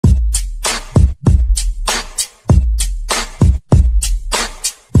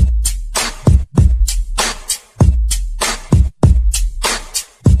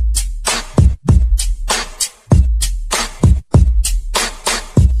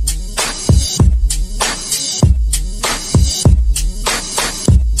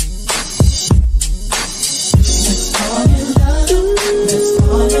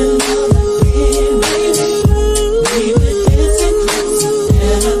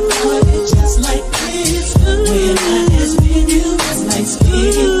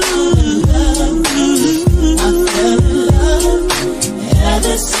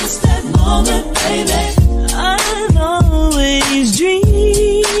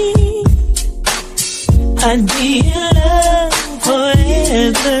I'd be in love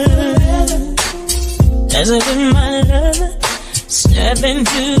forever. Dancing with my love, step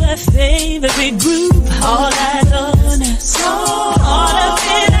into a favorite groove. All eyes on us, all up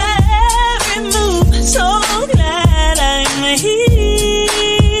in every move. So glad I'm here.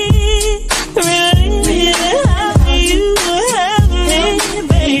 Really happy you have me,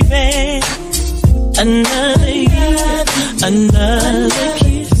 baby. Another year, another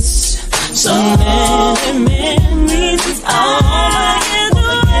kiss. So many memories all in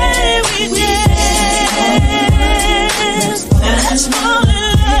the way we dance. That's more than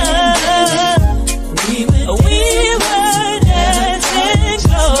love. We were dancing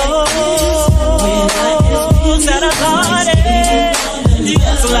close at a party,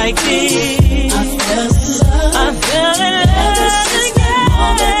 just like this. I fell in love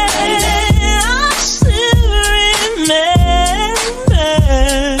again. I still remember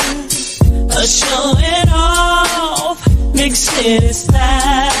showing off, big city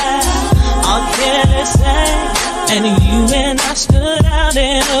style, all careless thing. And you and I stood out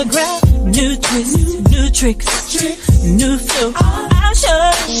in a crowd. New twists, new tricks, new flow. I'll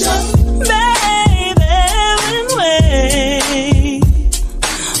show baby,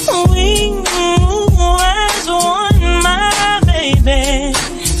 we move as one, my baby.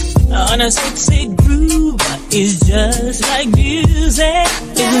 On a sexy groove, it's just like music.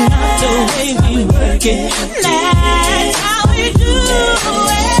 It's not the way we work it now.